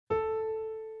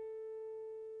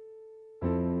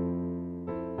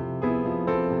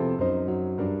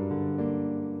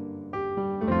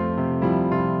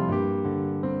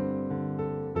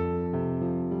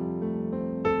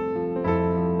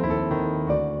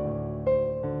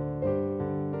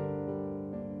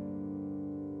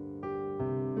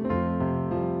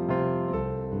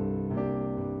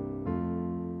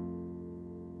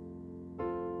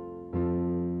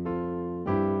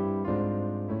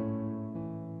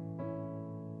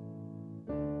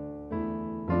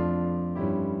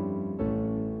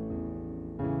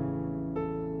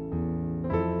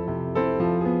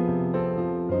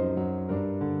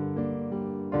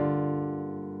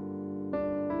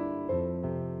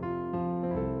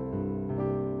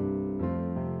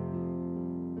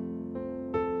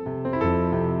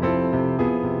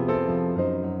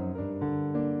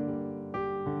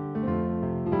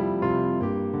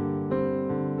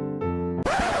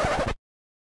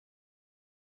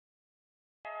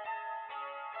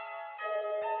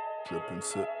Drip and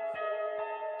sip.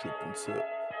 Drip and sip.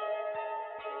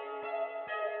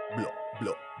 Block,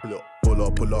 block, block.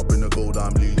 Pull up in the gold,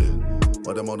 I'm leading.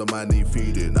 But them other man need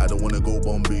feeding. I don't wanna go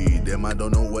Bombay. Them I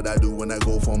don't know what I do when I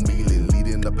go from Beeling.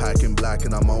 Leading the pack in black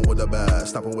and I'm on with a bag.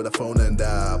 Snapping with a phone and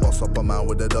dab. Boss up a man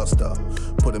with a duster.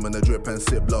 Put him in the drip and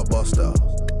sip blockbuster.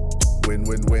 Win,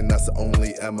 win, win, that's the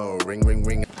only ammo. Ring, ring,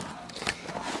 ring.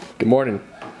 Good morning.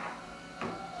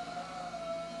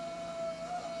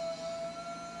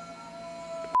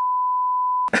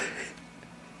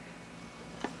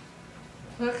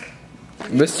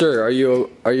 Mister, are you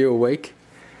awake?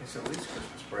 It's at least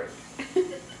Christmas break.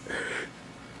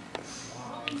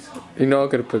 You know I'm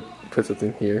gonna put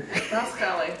something here. That's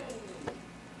Kelly.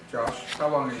 Josh, how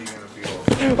long are you gonna be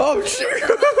old? Oh shit!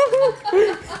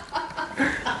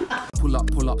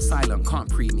 Pull up, silent, can't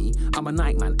pre me. I'm a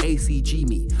night man, ACG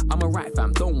me. I'm a right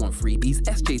fam, don't want freebies.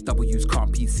 SJWs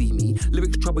can't PC me.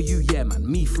 Lyrics trouble you, yeah man,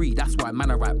 me free. That's why man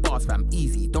I write bars fam,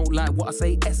 easy. Don't like what I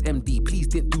say, SMD. Please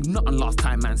didn't do nothing last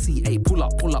time man. CA, pull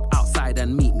up outside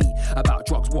and meet me. About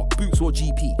drugs, what boots or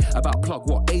GP? About plug,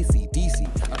 what AC, DC?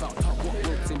 About top, what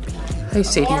ropes in PP? Hey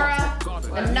Sadie. Laura,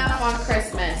 enough on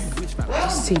Christmas. Hi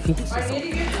Sadie. I need to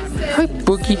get this Hi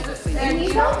Boogie. Can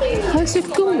you help me? How's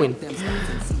it going?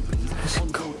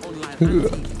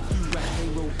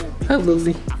 Hi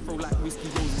Lily.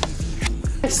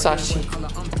 Hi Sashi.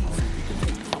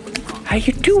 How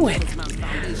you doing?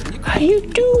 How you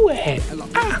doing?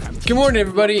 Ah. Good morning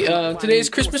everybody. Today is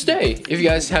Christmas Day. If you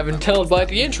guys haven't told by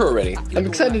the intro already. I'm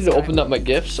excited to open up my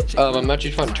gifts. I'm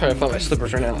actually trying to find my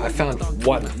slippers right now. I found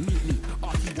one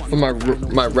for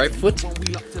my right foot.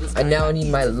 I now need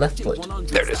my left foot.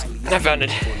 There it is. I found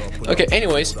it. Okay,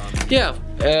 anyways, yeah.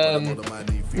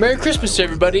 Merry Christmas to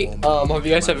everybody. Hope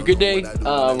you guys have a good day.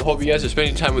 Hope you guys are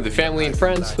spending time with your family and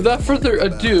friends. Without further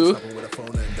ado,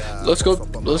 let's go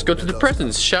to the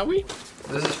presents, shall we?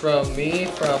 This is from me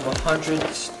from 100.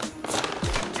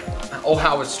 Oh,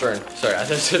 Howard Stern. Sorry, I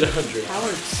said 100.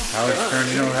 Howard Stern,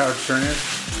 you know who Howard Stern is?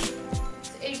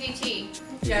 ADT.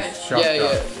 Judge. Shock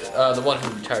jock. The one who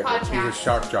retired. He's a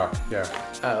shock jock, yeah.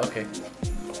 Okay.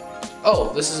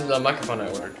 Oh, this is the microphone I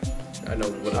ordered. I know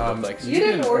what it looked like. You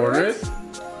didn't order it?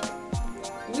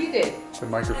 We did. The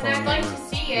microphone And I'd like to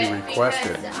see it you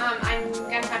requested. because I'm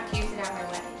gonna have to use it at my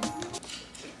wedding.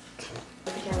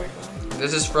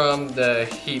 This is from the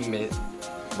Heat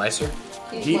Miser.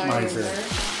 Heat Miser.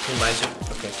 Heat Miser.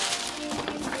 Okay.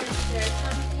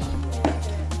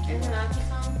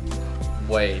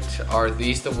 Wait, are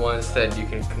these the ones that you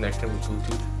can connect them with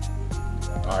Bluetooth?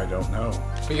 I don't know.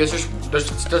 Because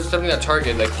there's something at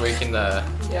Target like where you can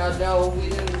Yeah, no, we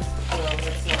didn't. No,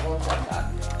 it's not work like that.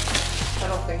 I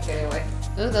don't think anyway.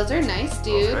 Oh, those are nice,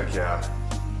 dude. Oh, heck yeah.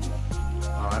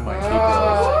 Oh, I might keep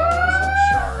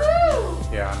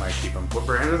those. Yeah, I might keep them. What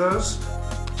brand are those?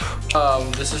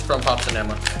 This is from Pops and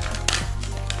Emma.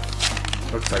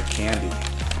 Looks like candy.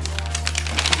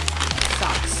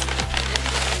 Socks.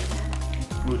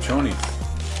 Ooh, chonies.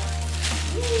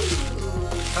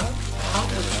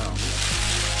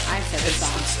 I said It's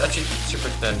socks. actually super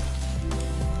thin.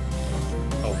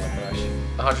 Oh my gosh.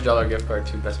 $100 gift card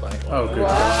to Best Buy. Oh, good. Wow.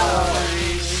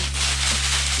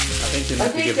 I think you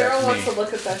need to give that Daryl to wants me. to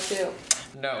look at that too.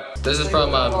 No. This is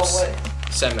from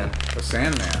Sandman. The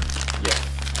Sandman. Yeah.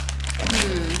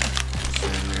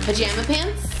 Pajama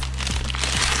pants?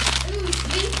 Ooh,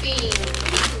 sleeping.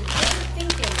 Ooh, I was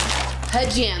thinking.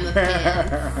 Pajama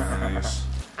pants. Nice.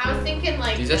 I was thinking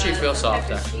like These actually feel some soft,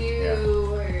 type of actually.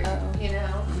 shoe or you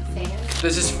know, sand.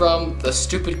 This is from the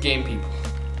Stupid Game People.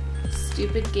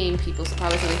 Stupid game people, so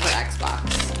probably something for Xbox.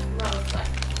 Most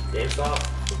likely. GameStop,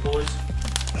 the boys.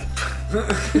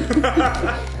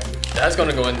 That's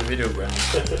gonna go in the video, bro.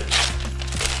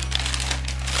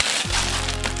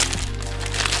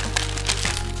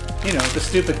 You know, the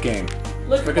stupid game.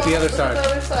 Look at the other side. Look at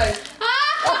the other side.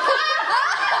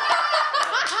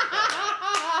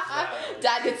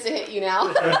 Dad gets to hit you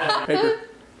now. Paper.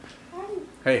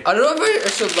 Hey, I don't know if I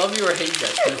should love you or hate you.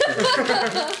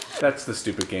 that's the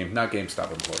stupid game, not GameStop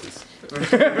employees.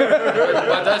 But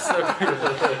that's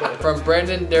from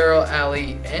Brandon, Daryl,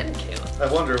 Allie, and Kayla. I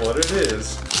wonder what it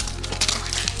is.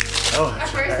 Oh, At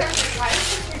first I was like, why is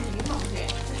there name on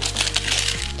it?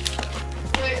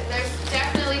 There's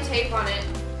definitely tape on it.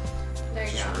 There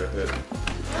you go. Rip it.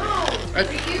 No,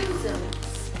 reuse them.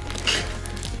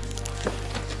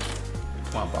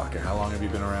 come on, Baka, how long have you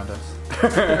been around us?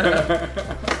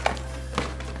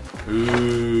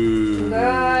 Ooh.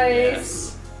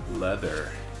 Nice.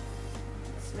 Leather.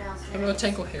 Smells I'm gonna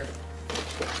tangle here.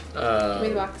 Give me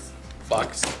the box.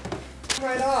 Box.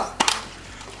 right off.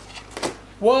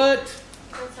 What?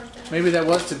 Or something. Maybe that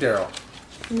was to Daryl.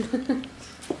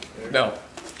 No.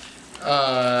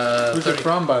 Who's it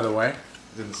from, by the way?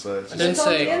 Didn't say. I didn't What's on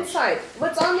say. the inside?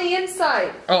 What's on the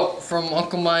inside? Oh, from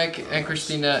Uncle Mike and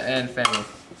Christina and family.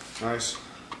 Nice.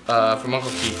 From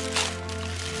Uncle Keith.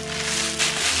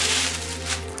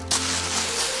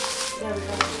 Yeah, we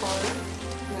got a card,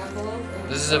 an envelope, and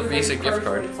This is a Visa gift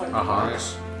card. Uh-huh.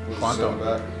 Nice. Quantum.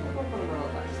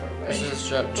 This is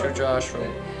to Josh from Yeah,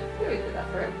 we did that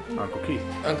for him. Uncle Keith.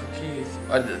 Uncle Keith.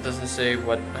 It doesn't say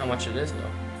how much it is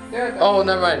though. There it goes. Oh,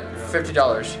 never mind. $50,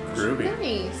 Groovy.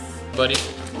 Nice. buddy.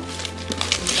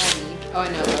 Oh, I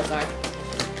know those are.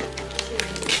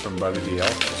 From Buddy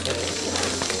DL.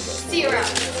 Zero.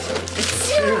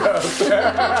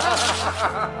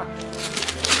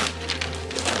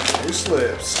 Who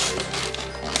slips?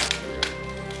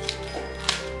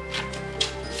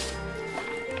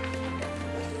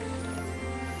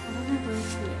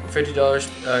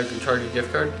 $50 Target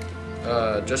gift card.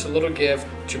 Just a little gift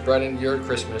to brighten your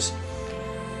Christmas.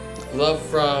 Love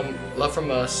from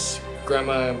us,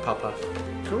 Grandma and Papa.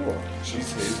 Cool.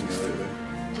 She's hazing me lately.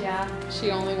 Yeah,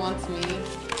 she only wants me.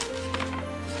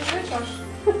 Hey, Josh.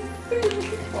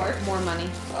 More money.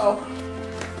 Oh.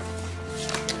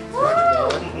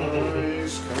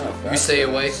 Nice. Come on. You say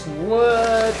away.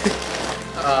 What?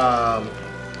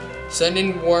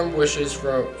 Sending warm wishes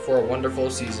for a wonderful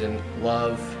season.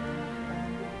 Love.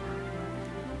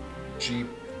 Jeep.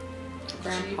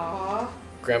 Grandpa.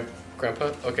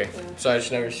 Grandpa? Okay. So I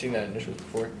just never seen that initials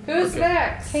before. Who's Okay.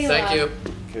 next? Thank you.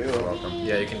 Kayla. Welcome.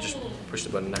 Yeah, you can just push the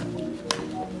button now.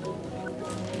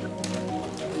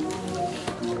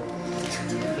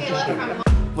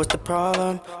 What's the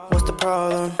problem? What's the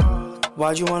problem?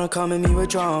 Why'd you wanna come at me with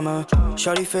drama?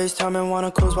 Shawty FaceTime and wanna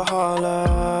cruise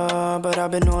WAHALA, but I've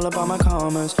been all about my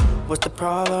commas. What's the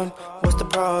problem? What's the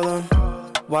problem?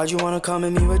 Why'd you wanna come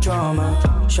at me with drama?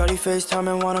 Shawty FaceTime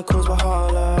and wanna cruise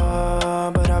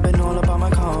WAHALA, but I've been all about my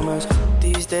commas.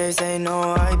 These days ain't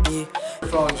no IB.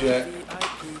 Phone jet.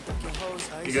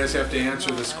 You guys have to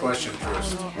answer this question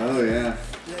first. Oh yeah.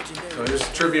 So here's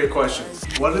a trivia question.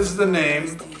 What is the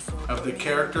name of the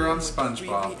character on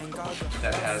SpongeBob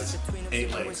that has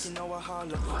 8 legs?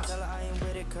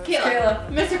 Kayla.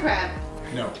 Mr. Crab.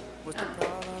 No.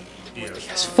 Yes.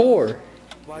 It's 4.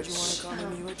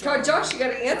 Josh, you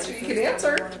gotta answer. You can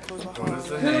answer. What is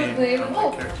the name of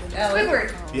the character?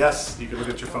 Squidward. Yes, you can look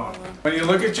at your phone. When you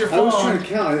look at your I was trying phone,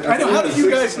 to count. I know, how did you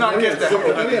guys not get that? I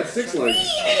only had 6 legs.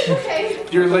 Okay.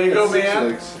 your Lego Six man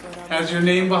legs. has your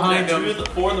name behind him.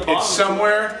 Four in the bottom. It's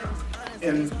somewhere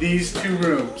in these 2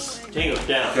 rooms. Tango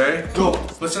down. Okay? Go.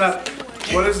 Listen up.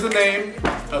 What is the name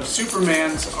of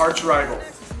Superman's arch rival?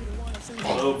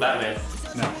 Oh, Batman.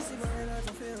 No.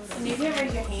 You can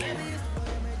raise your hand.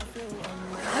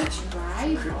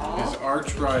 His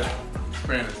arch rival.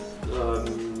 Brandon.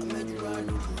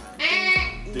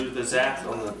 Dude, the zap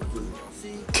on the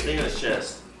thing on his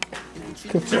chest.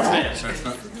 Flash. That's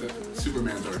not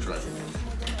Superman's arch rival.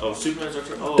 Oh, Superman's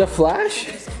archer. Oh, The Flash?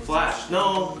 Flash.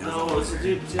 No, it's a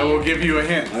dude. I will give you a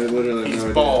hint. I literally have He's no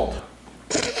idea. bald.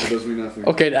 It does me nothing.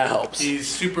 Okay, that helps. He's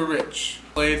super rich.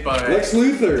 Played by... Lex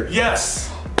Luthor. Yes!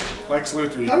 Lex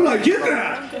Luthor. How did I get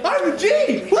that? I'm a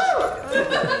G! Woo!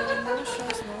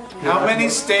 How many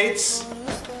states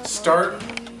start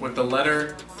with the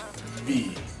letter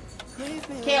V?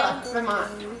 Kayla. Vermont.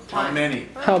 How many?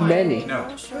 How many? No.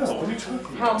 Oh, what are you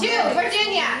talking about? 2.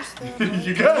 Virginia.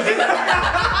 You got it.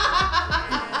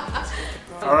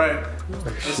 All right.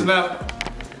 Listen up.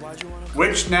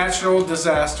 Which natural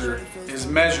disaster is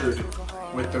measured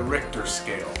with the Richter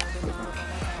scale?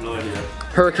 No idea.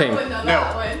 Hurricane. No.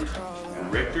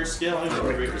 Richter scale? I don't know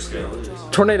what Richter scale is.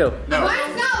 Tornado. No.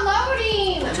 Mine's not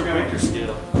loading. What's a Richter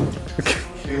scale?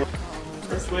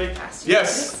 Earthquake?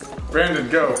 Yes. Brandon,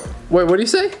 go. Wait, what do you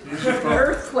say? Use your phone.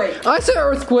 Earthquake. I said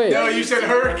earthquake. No, you said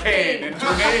hurricane and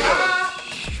tornado.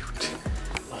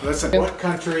 Listen, what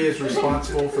country is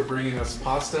responsible for bringing us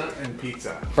pasta and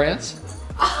pizza? France?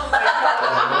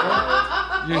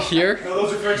 You're here? No,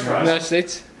 those are French fries. United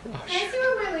States? Can I see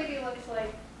what my lady looks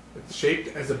like? It's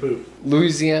shaped as a boot.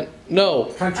 Louisiana? No.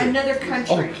 Country. Another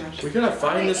country. We gotta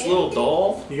find this little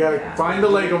doll. You gotta find the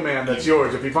Lego man that's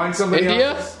yours. If you find somebody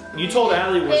India? else, You told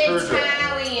Allie was her job.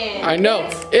 Italian. I know.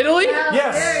 Italy?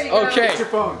 yes. There you go. Okay. Get your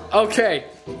phone. Okay.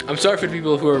 I'm sorry for the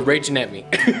people who are raging at me.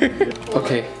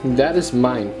 Okay, that is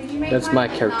mine. That's my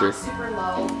character. Super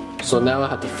low. So now I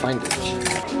have to find it.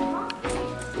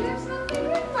 There's nothing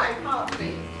in my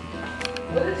coffee.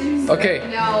 Okay.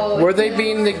 No. Were they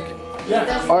being the...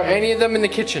 Yeah. Are any of them in the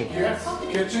kitchen? Yes.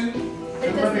 Kitchen.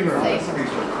 It doesn't say.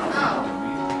 Oh.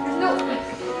 No.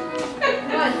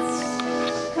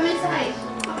 Once. Come inside.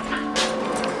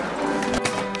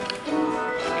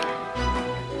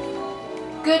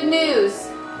 Good news.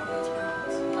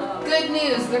 Good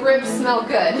news, the ribs smell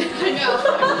good. I know.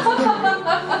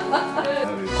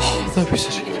 Oh, that'd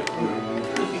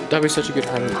be such a good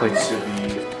hiding place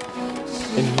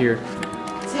in here.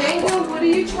 Tango, what are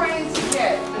you trying to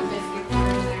get? The biscuits are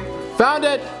in there. Found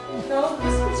it! No,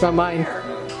 biscuits It's not mine.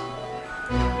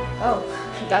 Oh,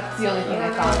 that's the only thing I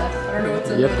thought of. I don't know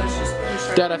what's in Yep. there. That's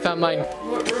just Dad, I found mine.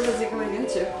 What room is it going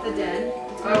into? The den.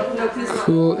 Oh, no, please not.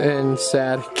 Cool and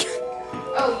sad.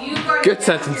 Oh, you guarded Good that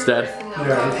sentence, your Dad.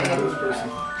 person,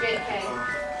 though. JK.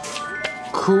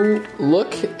 Cool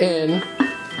look in.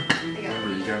 Remember,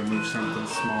 you gotta move something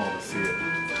small to see it.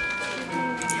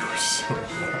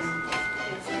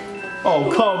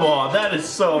 Oh, come on. That is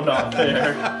so not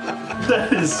fair.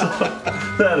 That is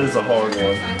a hard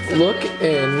one. Look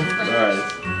in.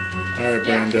 Alright,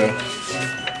 Brando.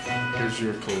 Here's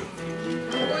your clue.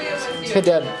 Hey,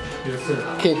 Dad.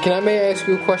 Okay, may I ask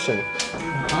you a question?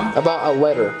 About a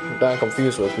letter that I'm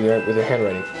confused with your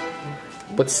handwriting.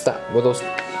 What's that? What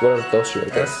are those two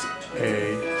right there?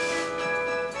 S-A-D-D.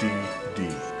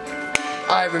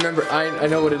 I remember. I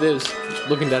know what it is.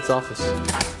 Look in Dad's office.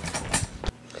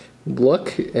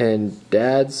 Look in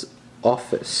Dad's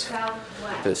office.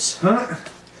 This. Huh?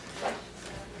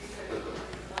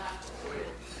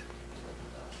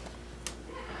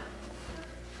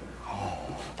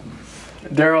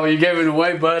 Daryl, you gave it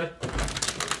away, bud.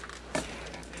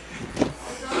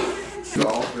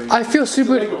 I feel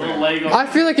stupid. I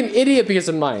feel like an idiot because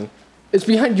of mine. It's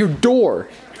behind your door.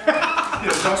 Yeah,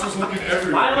 Josh was looking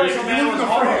everywhere. My Lego man was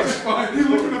hard. You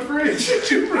look in the fridge.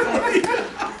 You right.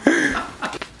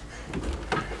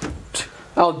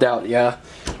 I'll doubt, yeah.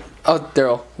 Oh,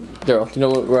 Daryl, you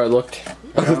know where I looked?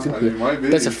 I looked in it might be.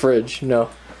 That's a fridge. No.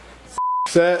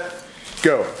 Set,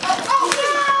 go.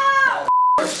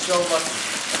 So much.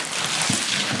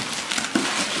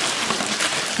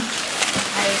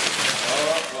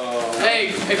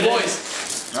 Hey, boys.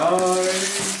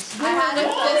 Nice. I had it.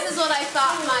 This is what I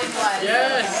thought mine was.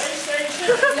 Yes.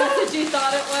 That's what you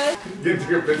thought it was? Get to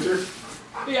your picture.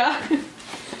 Yeah.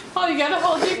 Oh, you gotta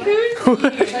hold your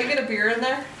food? Should I get a beer in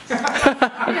there?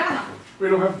 Yeah. We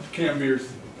don't have canned beers.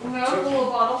 No, a little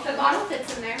bottle. The bottle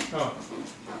fits in there. Oh.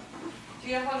 Do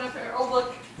you have one up there? Oh,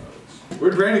 look.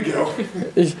 Where'd Randy go?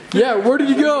 Yeah, where did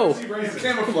you go?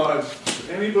 Camouflage.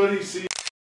 Anybody see?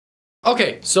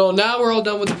 Okay, so now we're all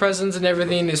done with the presents and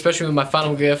everything, especially with my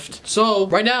final gift. So,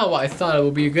 right now, I thought it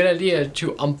would be a good idea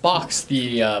to unbox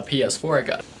the PS4 I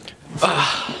got.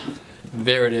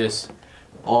 There it is,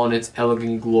 all in its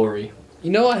elegant glory. You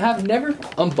know, I have never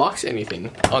unboxed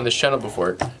anything on this channel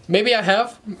before. Maybe I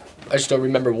have, I just don't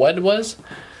remember what it was.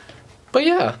 But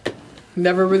yeah,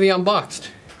 never really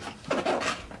unboxed.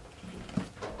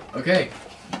 Okay,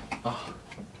 oh,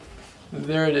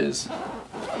 there it is.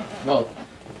 Well,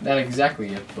 not exactly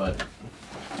it, but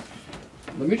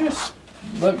let me just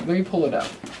let me pull it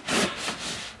out.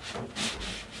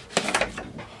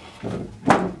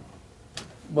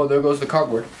 Well, there goes the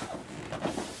cardboard.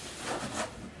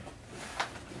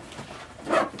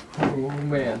 Oh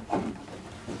man.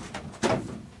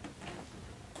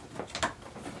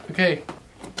 Okay.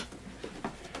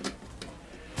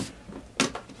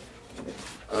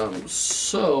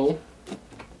 So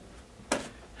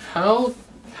how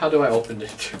do I open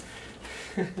it?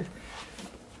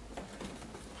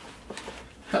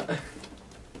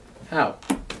 How?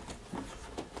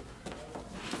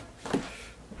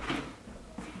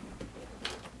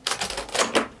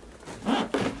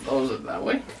 Oh, is it that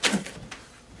way?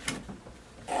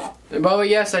 And by the way,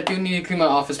 yes, I do need to clean my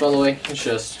office, by the way. It's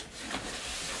just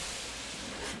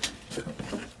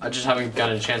I just haven't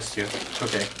gotten a chance to.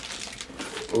 Okay.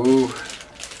 Ooh.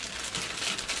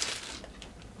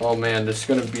 Oh man, this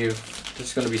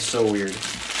is gonna be so weird.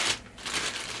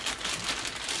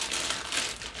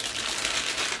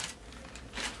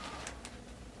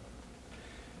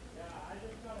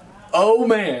 Oh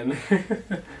man.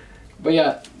 But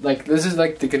yeah, like this is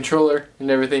like the controller and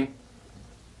everything.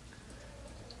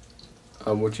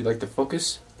 Would you like to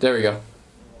focus? There we go.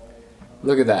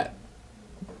 Look at that.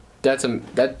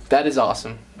 That is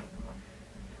awesome.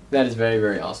 That is very,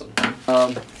 very awesome.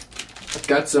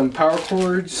 Got some power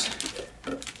cords.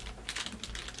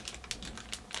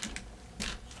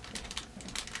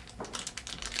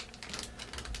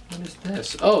 What is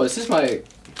this? Oh, this is my.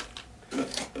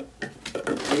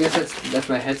 I guess that's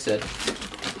my headset.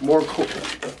 More,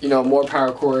 more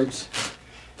power cords,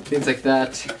 things like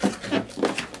that.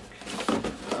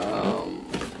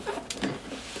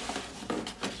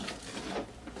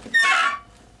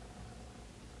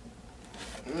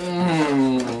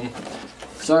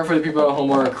 Sorry for the people at home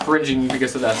who are cringing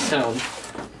because of that sound.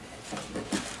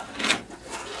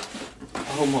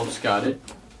 almost got it.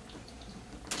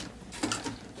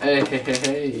 Hey, hey, hey,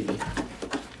 hey.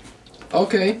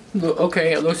 Okay,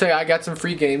 okay, it looks like I got some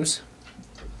free games.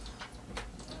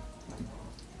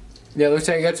 Yeah, it looks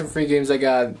like I got some free games. I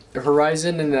got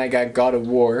Horizon and then I got God of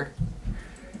War.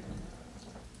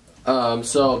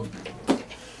 So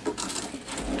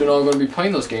don't know I'm gonna be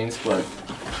playing those games, but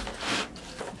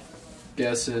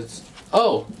guess it's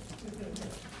oh,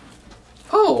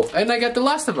 and I got The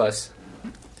Last of Us,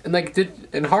 and like did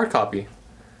in hard copy.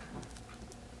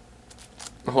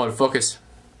 Hold on, focus.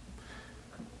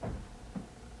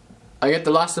 I get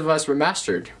The Last of Us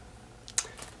remastered.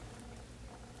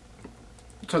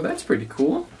 So that's pretty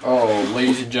cool. Oh,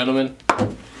 ladies and gentlemen,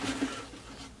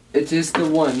 it is the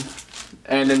one.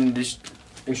 And then this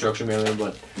instruction manual,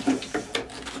 but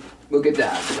look at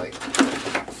that. Like,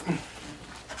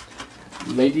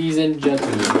 ladies and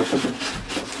gentlemen,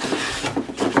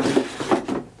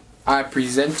 I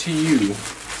present to you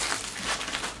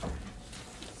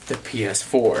the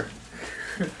PS4.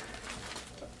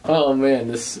 Oh man,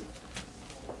 this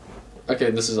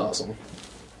is awesome.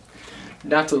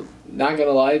 Not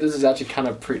gonna lie, this is actually kind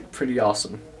of pretty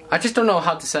awesome. I just don't know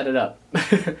how to set it up.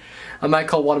 I might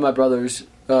call one of my brothers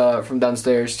from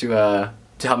downstairs to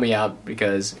help me out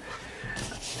because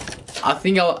I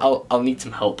think I'll need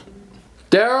some help.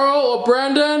 Daryl or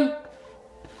Brandon?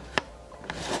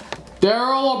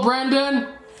 Daryl or Brandon?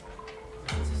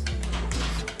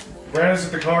 Brandon's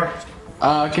at the car.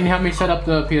 Can you help me set up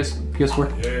the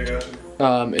PS4? Yeah, I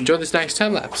got you. Enjoy this next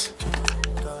time lapse.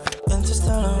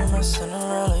 Interstellar, my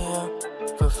Cinderella.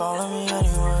 Go follow me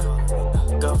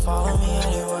anywhere. Go follow me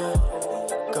anywhere.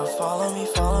 Go follow me,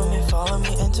 follow me, follow me.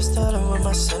 Interstellar with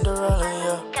my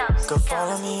Cinderella. Go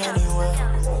follow me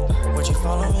anywhere. Would you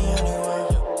follow me anywhere?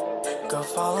 Go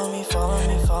follow me, follow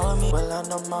me, follow me. We'll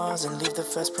land on Mars and leave the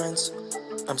first prince.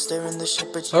 I'm staring the ship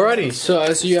at you. Alrighty, so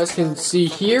as you guys can see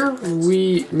here,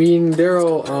 me and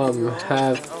Daryl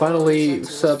have finally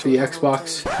set up the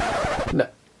Xbox. No.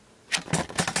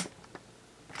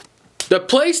 The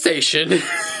PlayStation.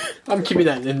 I'm keeping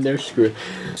that in there, screw it.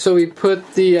 So we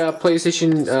put the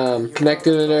PlayStation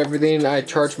connected and everything. I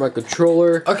charged my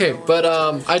controller. Okay, but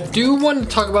I do want to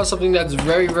talk about something that's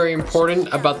very, very important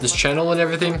about this channel and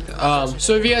everything.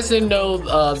 So if you guys didn't know,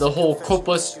 the whole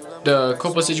Copa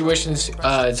situations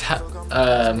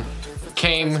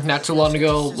came not too long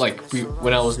ago, like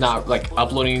when I was not like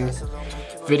uploading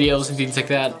videos and things like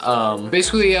that.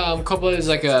 Basically, Copa is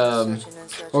like a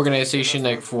organization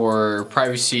like for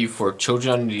privacy for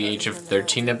children under the age of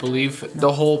 13, I believe.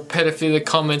 The whole pedophilic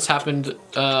comments happened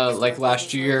like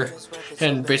last year,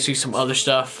 and basically some other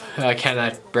stuff I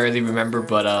cannot barely remember,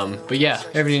 but yeah,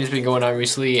 everything has been going on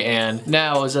recently. And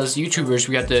now as us YouTubers,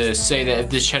 we have to say that if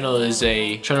this channel is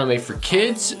a channel made for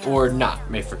kids or not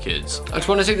made for kids. I just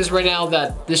want to say this right now,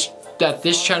 that this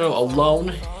channel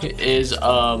alone is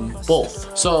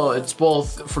both. So it's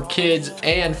both for kids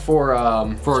and for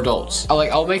adults.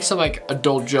 I'll make some like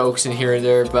adult jokes in here and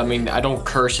there, but I mean I don't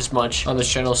curse as much on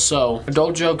this channel, so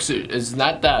adult jokes is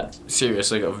not that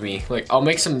serious like of me. Like I'll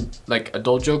make some like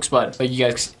adult jokes, but like you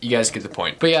guys get the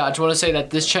point. But yeah, I just want to say that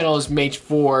this channel is made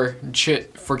for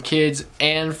kids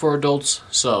and for adults.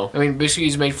 So I mean basically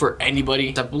it's made for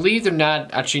anybody. I believe it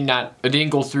didn't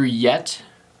go through yet,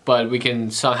 but we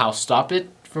can somehow stop it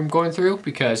from going through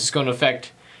because it's going to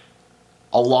affect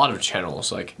a lot of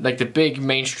channels. Like the big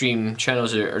mainstream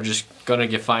channels are just going to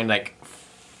get fined, like,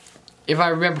 if I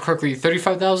remember correctly,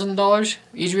 $35,000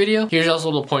 each video. Here's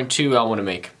also the point too I want to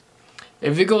make.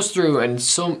 If it goes through and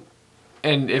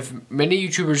if many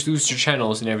YouTubers lose their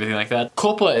channels and everything like that,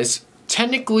 Copa is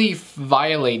technically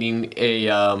violating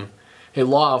a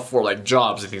law for like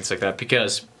jobs and things like that,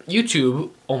 because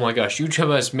YouTube, oh my gosh,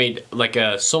 YouTube has made like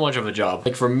so much of a job,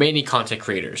 like for many content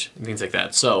creators and things like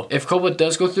that. So if Copa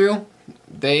does go through,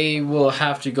 they will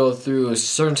have to go through a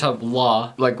certain type of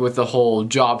law, like with the whole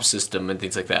job system and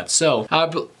things like that. So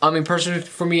I mean personally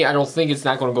for me, I don't think it's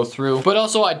not going to go through. But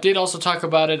also I did also talk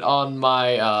about it on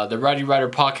my the Rowdy Rider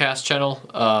podcast channel,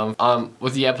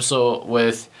 with the episode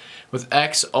with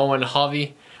X, Owen,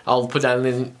 Javi. I'll put that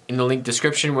in the link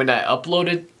description when I upload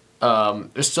it.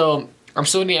 I'm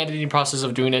still in the editing process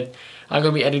of doing it. I'm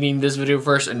going to be editing this video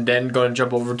first and then going to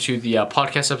jump over to the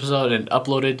podcast episode and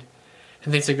upload it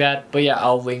and things like that. But yeah,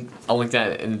 I'll link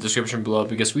that in the description below,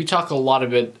 because we talk a lot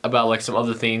of it about like some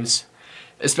other things,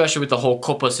 especially with the whole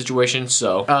Copa situation.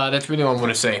 So that's really what I'm going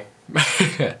to say.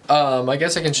 I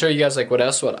guess I can show you guys like what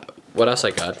else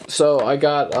I got. So I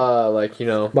got like, you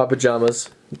know, my pajama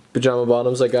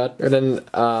bottoms I got, and then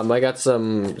I got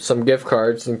some gift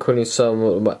cards, including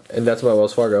and that's my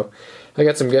Wells Fargo. I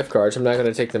got some gift cards. I'm not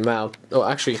gonna take them out. Oh,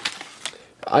 actually,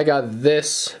 I got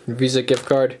this Visa gift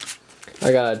card.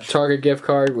 I got a Target gift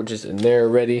card, which is in there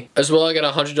already. As well, I got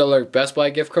a $100 Best Buy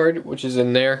gift card, which is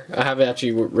in there. I have it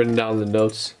actually written down in the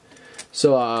notes.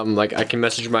 So, like, I can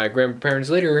message my grandparents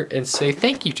later and say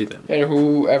thank you to them. And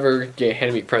whoever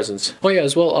handed me presents. Oh yeah,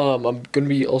 as well, I'm gonna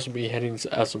be also handing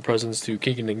out some presents to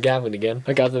Keegan and Gavin again.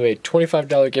 I got them a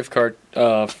 $25 gift card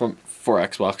for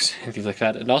Xbox and things like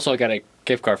that. And also I got a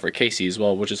gift card for Casey as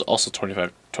well, which is also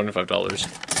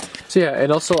 $25. So yeah,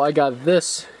 and also I got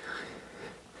this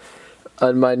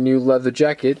on my new leather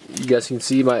jacket. You guys can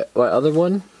see my other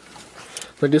one.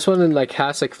 Like this one like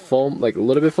has like foam, like a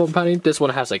little bit foam padding. This one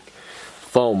has like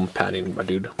foam padding, my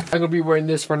dude. I'm gonna be wearing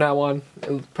this from now on.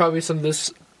 And probably some of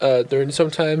this during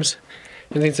sometimes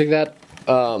and things like that.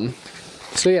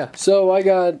 So yeah, so I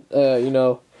got you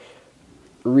know,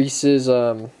 Reese's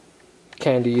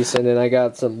candies, and then I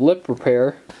got some lip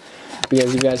repair.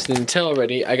 Because you guys didn't tell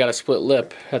already, I got a split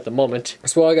lip at the moment.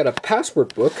 As well, I got a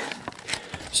password book,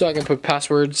 so I can put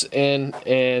passwords in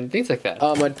and things like that.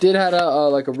 I did have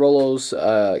like a Rolo's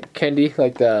candy,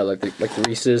 like the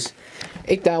Reese's.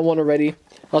 Ate that one already.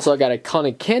 Also, I got a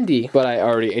Conic candy, but I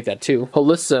already ate that too.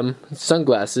 Holism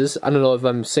sunglasses. I don't know if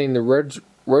I'm saying the words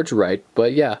right,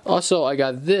 but yeah. Also, I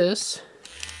got this.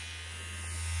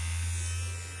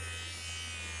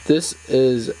 This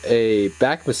is a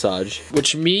back massage,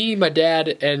 which me, my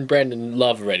dad, and Brandon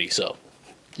love already, so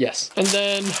yes. And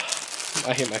then,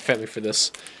 I hate my family for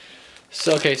this.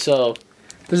 So, okay, so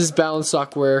this is balance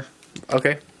software.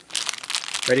 Okay,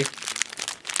 ready?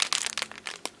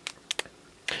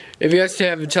 If you guys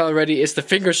haven't tell already, it's the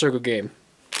finger circle game.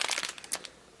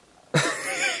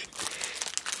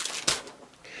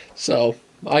 So,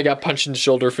 I got punched in the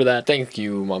shoulder for that. Thank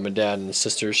you, mom and dad and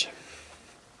sisters.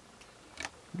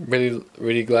 Really,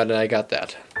 really glad that I got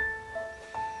that.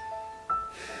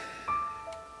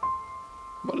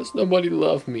 Why does nobody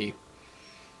love me?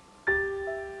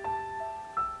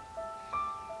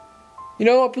 You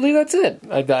know, I believe that's it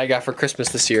that I got for Christmas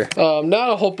this year. Not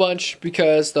a whole bunch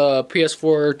because the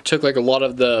PS4 took like a lot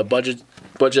of the budget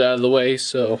out of the way.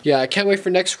 So yeah, I can't wait for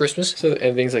next Christmas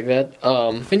and things like that.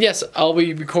 And yes, I'll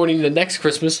be recording the next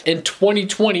Christmas in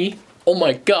 2020. Oh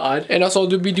my god. And also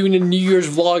I'll be doing a New Year's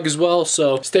vlog as well,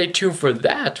 so stay tuned for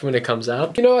that when it comes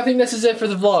out. You know, I think this is it for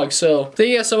the vlog, so thank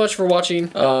you guys so much for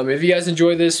watching. If you guys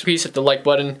enjoyed this, please hit the like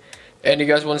button. And if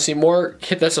you guys want to see more,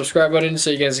 hit that subscribe button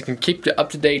so you guys can keep up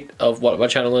to date of what my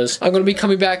channel is. I'm going to be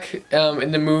coming back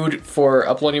in the mood for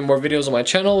uploading more videos on my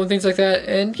channel and things like that.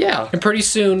 And yeah, and pretty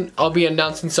soon I'll be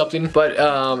announcing something. But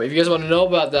if you guys want to know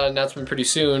about that announcement pretty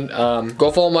soon,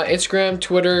 go follow my Instagram,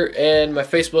 Twitter, and my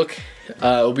Facebook.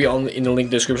 It'll be in the link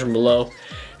description below.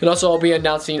 And also I'll be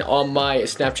announcing on my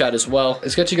Snapchat as well.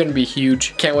 It's actually going to be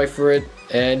huge. Can't wait for it.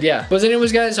 And yeah. But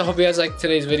anyways guys, I hope you guys liked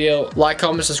today's video. Like,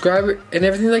 comment, subscribe, and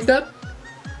everything like that.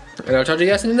 And I'll talk to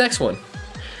you guys in the next one.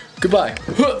 Goodbye.